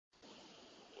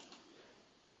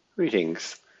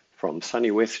Greetings from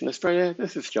sunny Western Australia.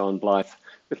 This is John Blythe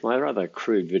with my rather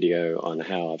crude video on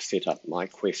how I've set up my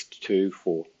Quest 2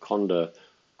 for Condor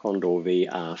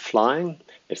VR flying.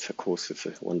 It's a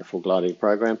wonderful gliding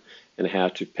program, and how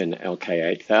to pin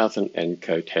LK8000 and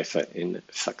CoTASA in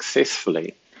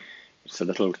successfully. It's a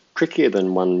little trickier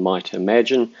than one might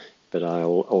imagine, but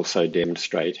I'll also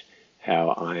demonstrate how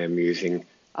I am using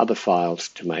other files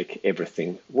to make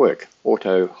everything work.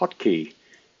 AutoHotKey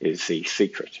is the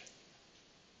secret.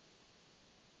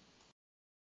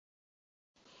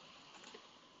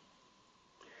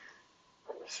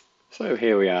 So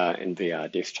here we are in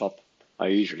VR desktop. I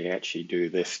usually actually do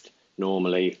this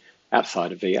normally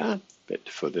outside of VR, but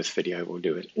for this video we'll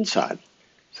do it inside.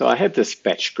 So I have this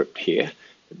batch script here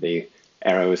that the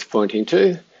arrow is pointing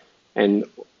to, and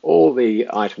all the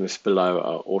items below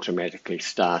are automatically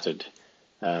started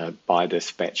by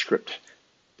this batch script.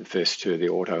 The first two are the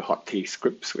AutoHotKey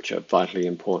scripts, which are vitally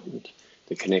important.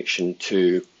 The connection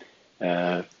to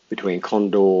between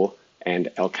Condor and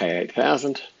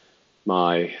LK8000,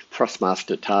 my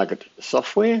Thrustmaster target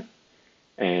software,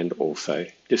 and also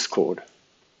Discord.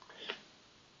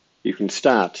 You can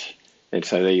start, and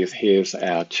so here's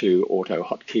our two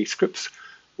AutoHotKey scripts.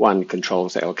 One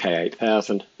controls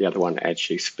LK8000, the other one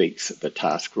actually speaks the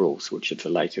task rules, which is the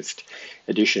latest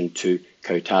addition to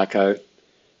CoTaCo.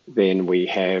 Then we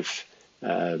have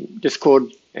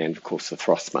Discord and of course the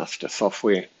Thrustmaster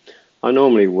software. I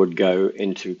normally would go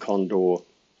into Condor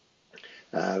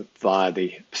via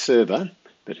the server,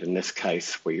 but in this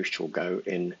case we shall go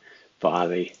in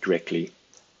directly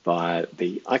via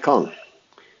the icon.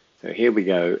 So here we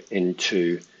go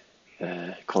into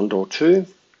Condor 2.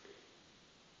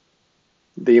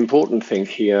 The important thing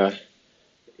here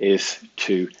is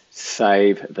to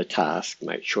save the task.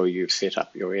 Make sure you've set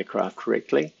up your aircraft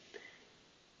correctly,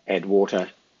 add water,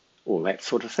 all that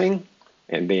sort of thing,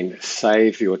 and then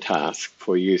save your task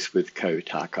for use with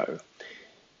CoTaCo.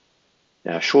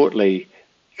 Now shortly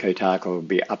CoTaCo will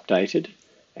be updated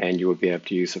and you will be able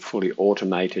to use a fully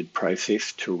automated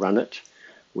process to run it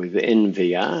within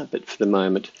VR, but for the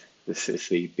moment this is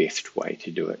the best way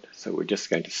to do it. So we're just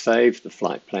going to save the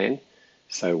flight plan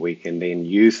so we can then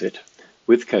use it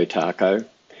with CoTaCo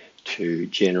to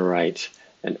generate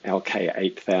an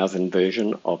LK8000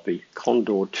 version of the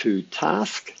Condor 2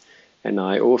 task. And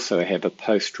I also have a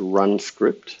post-run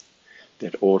script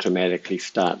that automatically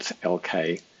starts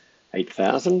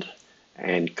LK8000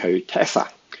 and CoTASA,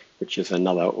 which is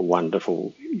another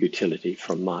wonderful utility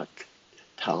from Marc.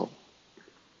 So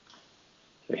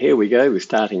here we go, we're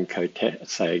starting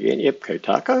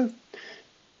CoTaCo.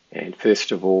 And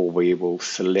first of all, we will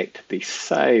select the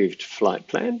saved flight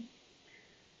plan,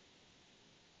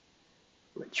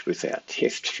 which was our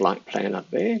test flight plan up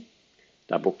there.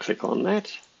 Double click on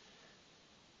that.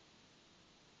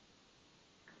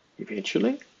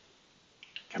 Eventually.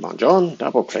 Come on, John,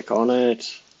 double click on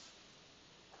it.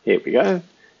 Here we go.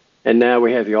 And now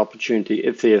we have the opportunity,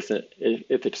 if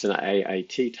it's an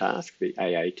AAT task, the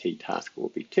AAT task will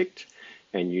be ticked,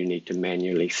 and you need to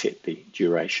manually set the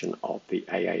duration of the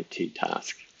AAT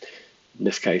task. In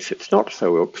this case, it's not,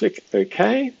 so we'll click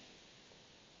OK.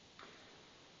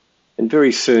 And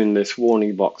very soon, this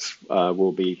warning box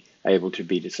will be able to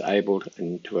be disabled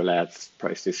and to allow this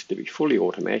process to be fully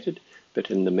automated. But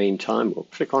in the meantime, we'll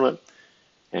click on it,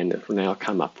 and it will now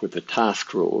come up with the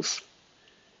task rules.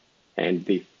 And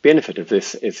the benefit of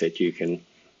this is that you can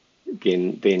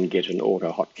then get an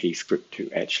AutoHotKey script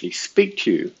to actually speak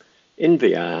to you in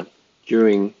VR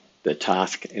during the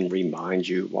task and remind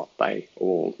you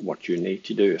what you need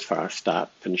to do as far as start,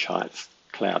 finish heights,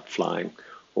 cloud flying,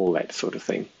 all that sort of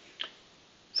thing.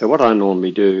 So what I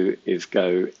normally do is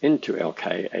go into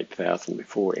LK8000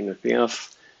 before anything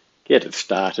else, get it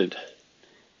started.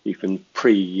 You can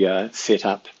pre-set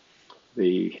up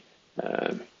the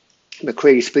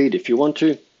query speed if you want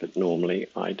to, but normally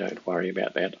I don't worry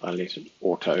about that. I let it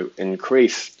auto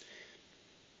increase.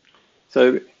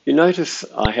 So you notice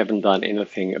I haven't done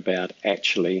anything about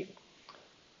actually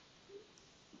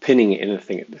pinning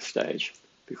anything at this stage,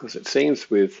 because it seems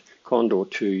with Condor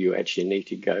 2 you actually need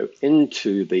to go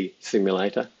into the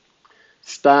simulator,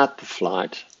 start the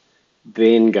flight,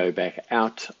 then go back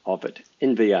out of it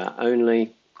in VR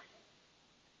only,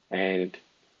 and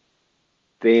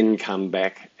then come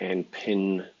back and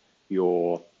pin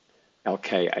your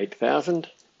LK8000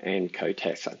 and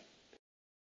CoTASA.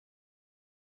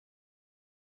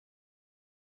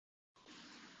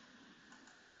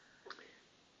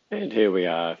 And here we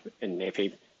are in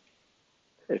Neffy,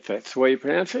 if that's the way you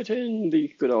pronounce it, in the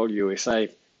good old USA.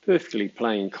 Perfectly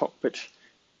plain cockpit,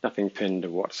 nothing pinned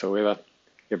whatsoever.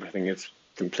 Everything is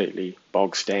completely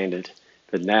bog standard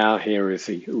But now here is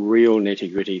the real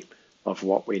nitty-gritty of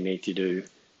what we need to do.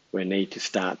 We need to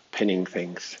start pinning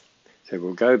things. So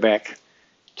we'll go back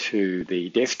to the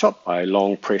desktop by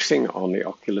long pressing on the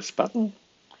Oculus button,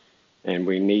 and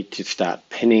we need to start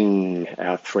pinning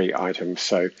our 3 items.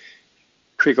 So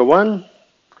trigger 1,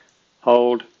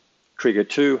 hold, trigger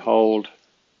 2, hold,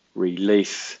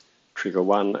 release trigger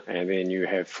 1, and then you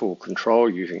have full control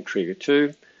using trigger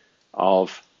 2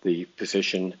 of the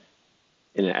position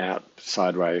in and out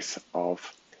sideways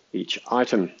of each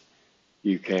item.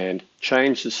 You can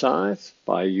change the size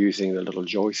by using the little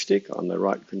joystick on the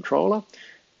right controller.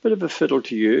 Bit of a fiddle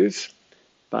to use,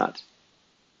 but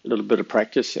a little bit of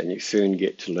practice and you soon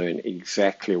get to learn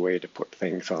exactly where to put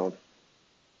things on.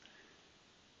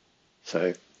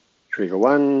 So trigger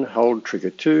 1, hold, trigger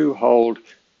 2, hold,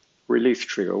 release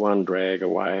trigger 1, drag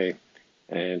away,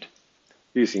 and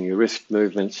using your wrist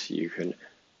movements you can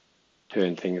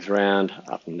turn things around,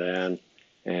 up and down,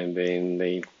 and then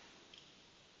the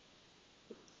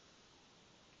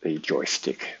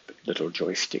joystick, little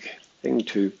joystick thing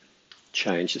to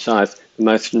change the size. The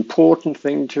most important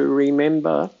thing to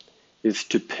remember is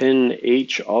to pin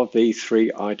each of these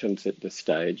 3 items at this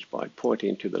stage by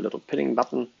pointing to the little pinning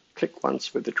button. Click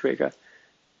once with the trigger,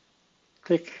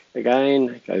 click again,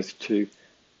 it goes to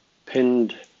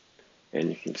pinned, and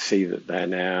you can see that they're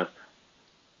now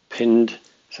pinned,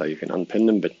 so you can unpin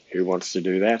them, but who wants to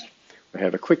do that? We'll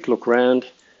have a quick look around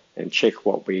and check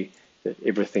that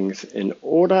everything's in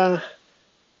order.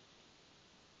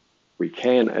 We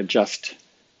can adjust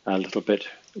a little bit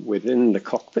within the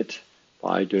cockpit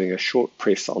by doing a short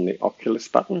press on the Oculus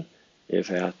button. There's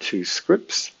our 2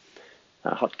 scripts,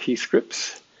 our hotkey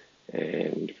scripts,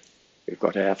 and we've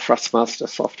got our Thrustmaster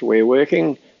software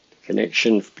working, the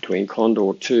connection between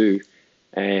Condor 2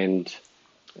 and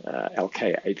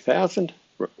LK8000.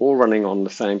 We're all running on the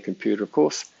same computer, of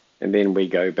course, and then we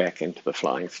go back into the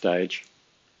flying stage.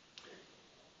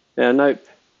 Now note,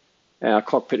 our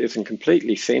cockpit isn't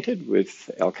completely centered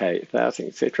with LK8000,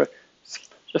 etc.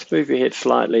 Just move your head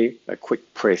slightly, a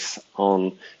quick press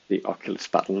on the Oculus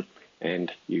button,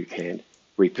 and you can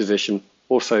reposition.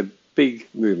 Also, big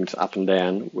movements up and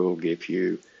down will give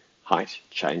you height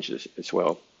changes as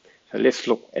well. So let's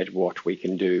look at what we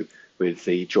can do with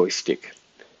the joystick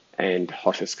and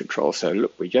HOTAS control. So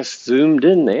look, we just zoomed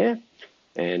in there,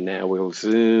 and now we'll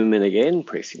zoom in again,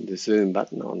 pressing the zoom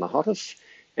button on the HOTAS,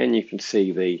 and you can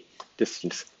see the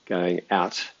distance going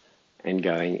out and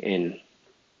going in.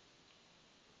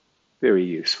 Very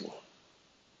useful.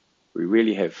 We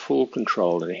really have full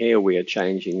control, and here we are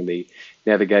changing the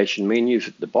navigation menus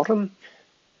at the bottom.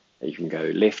 You can go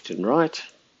left and right,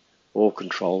 all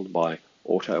controlled by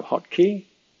AutoHotKey.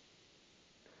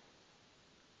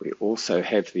 We also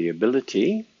have the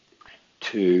ability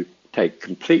to take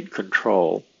complete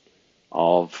control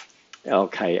of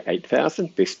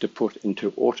LK8000, best to put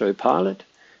into autopilot.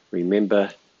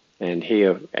 Remember, and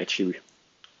here actually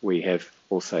we have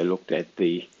also looked at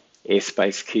the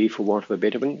airspace key, for want of a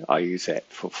better one. I use that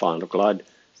for final glide.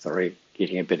 Sorry,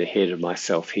 getting a bit ahead of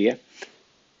myself here.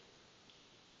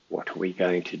 What are we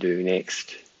going to do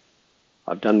next?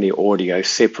 I've done the audio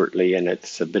separately and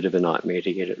it's a bit of a nightmare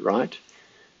to get it right.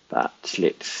 But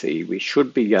let's see, we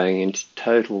should be going into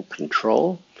total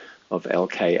control of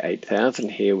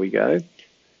LK8000. Here we go.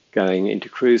 Going into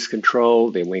cruise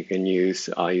control, then we can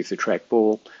I use a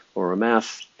trackball or a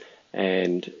mouse,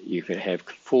 and you can have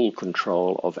full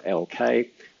control of LK.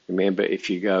 Remember, if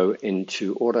you go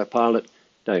into autopilot,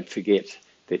 don't forget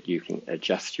that you can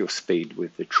adjust your speed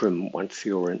with the trim once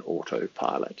you're in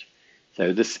autopilot.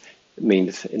 So this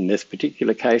means in this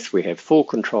particular case, we have full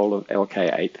control of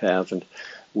LK8000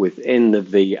 within the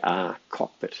VR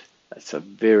cockpit. That's a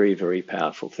very, very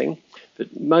powerful thing.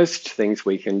 But most things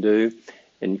we can do,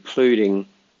 including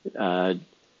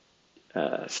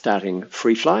starting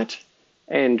free flight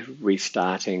and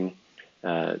restarting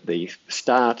the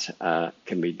start,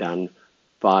 can be done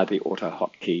via the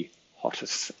AutoHotKey,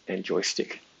 HOTAS, and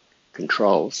joystick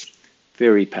controls.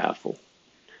 Very powerful.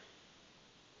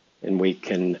 And we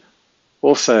can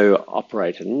also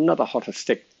operate another HOTAS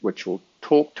stick which will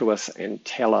talk to us and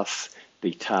tell us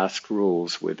the task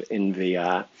rules within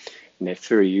VR. And that's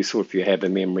very useful if you have a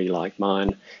memory like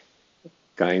mine.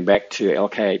 Going back to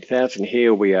LK8000,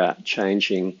 here we are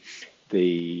changing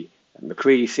the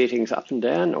McCready settings up and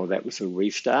down, or that was a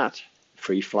restart,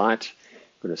 free flight.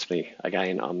 Goodness me,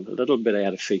 again, I'm a little bit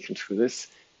out of sequence with this,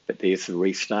 but there's the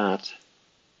restart.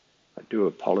 I do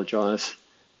apologize.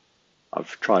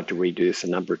 I've tried to redo this a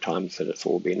number of times and it's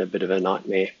all been a bit of a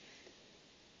nightmare.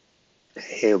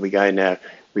 Here we go now.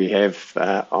 We have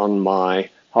on my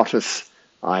HOTAS,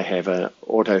 I have an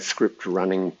auto script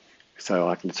running So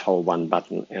I can just hold one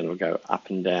button and it'll go up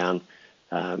and down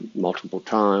multiple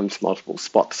times, multiple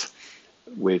spots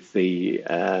with the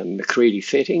MacCready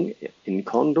setting in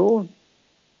Condor.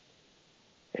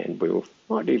 And we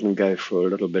might even go for a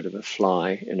little bit of a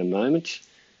fly in a moment.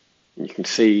 And you can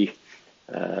see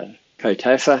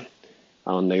CoTASA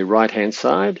on the right-hand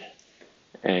side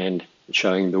and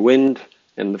showing the wind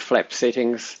and the flap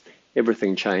settings.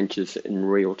 Everything changes in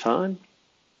real time.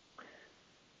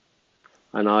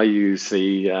 And I use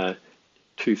the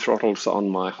two throttles on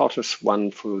my Hottest,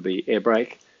 one for the air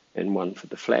brake and one for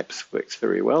the flaps. Works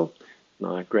very well. And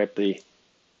I grabbed the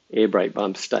air brake by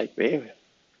mistake there.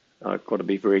 I've got to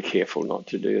be very careful not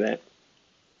to do that.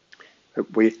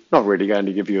 We're not really going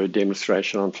to give you a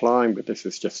demonstration on flying, but this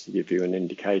is just to give you an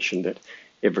indication that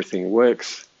everything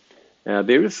works. Now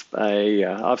there is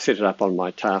I've set it up on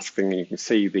my task thing, and you can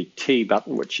see the T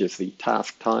button, which is the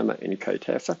task timer in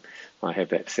CoTASA. I have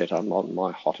that set up on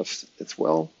my Hottest as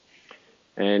well.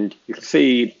 And you can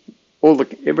see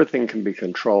everything can be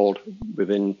controlled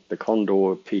within the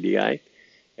Condor PDA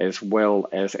as well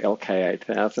as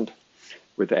LK8000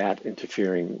 without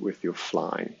interfering with your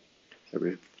flying. So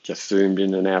we've just zoomed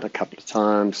in and out a couple of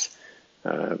times.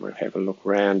 We'll have a look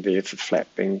around. There's the flap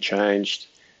being changed.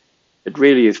 It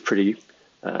really is pretty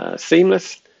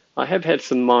seamless. I have had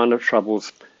some minor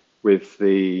troubles with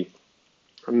the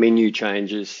menu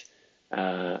changes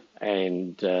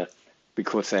and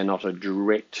because they're not a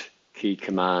direct key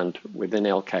command within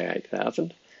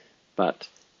LK8000, but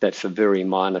that's a very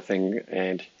minor thing,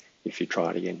 and if you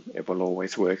try it again, it will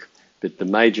always work. But the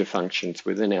major functions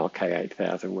within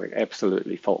LK8000 work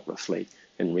absolutely faultlessly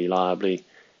and reliably.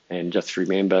 And just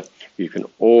remember, you can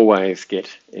always get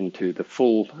into the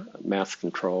full mouse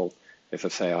control. As I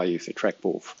say, I use the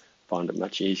trackball, find it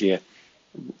much easier.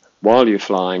 While you're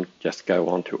flying, just go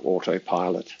on to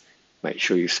autopilot. Make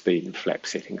sure your speed and flap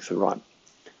settings are right.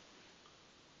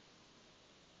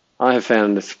 I have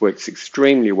found this works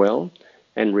extremely well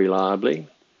and reliably.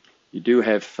 You do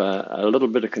have a little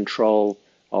bit of control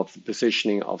of the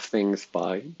positioning of things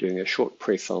by doing a short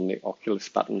press on the Oculus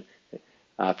button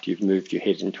after you've moved your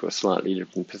head into a slightly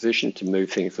different position to move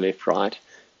things left, right,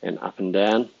 and up and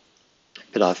down.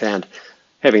 But I found,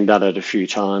 having done it a few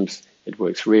times, it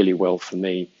works really well for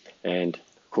me. And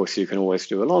of course, you can always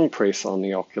do a long press on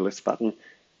the Oculus button,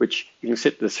 which you can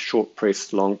set this short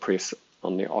press, long press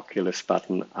on the Oculus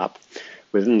button up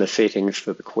within the settings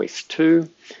for the Quest 2.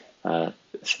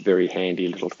 It's a very handy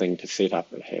little thing to set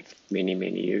up. It has many,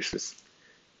 many uses.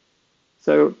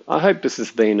 So I hope this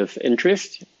has been of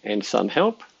interest and some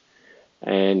help,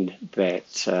 and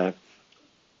that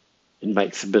it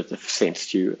makes a bit of sense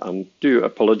to you. I do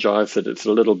apologize that it's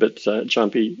a little bit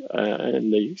jumpy in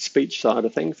the speech side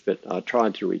of things, but I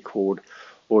tried to record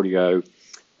audio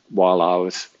while I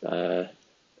was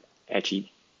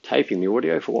actually taping the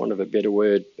audio, for want of a better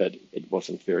word, but it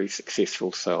wasn't very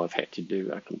successful, so I've had to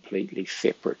do a completely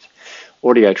separate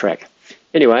audio track.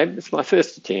 Anyway, it's my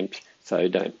first attempt, so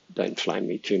don't flame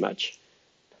me too much.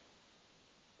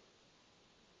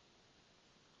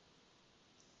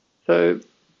 So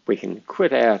we can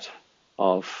quit out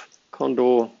of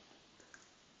Condor.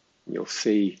 You'll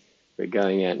see we're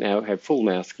going out now. We have full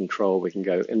mouse control. We can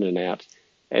go in and out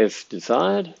as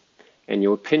desired, and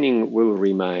your pinning will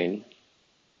remain.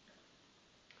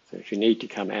 So if you need to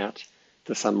come out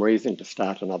for some reason to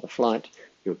start another flight,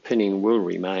 your pinning will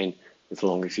remain as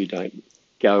long as you don't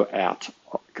go out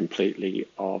completely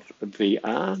of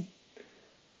VR.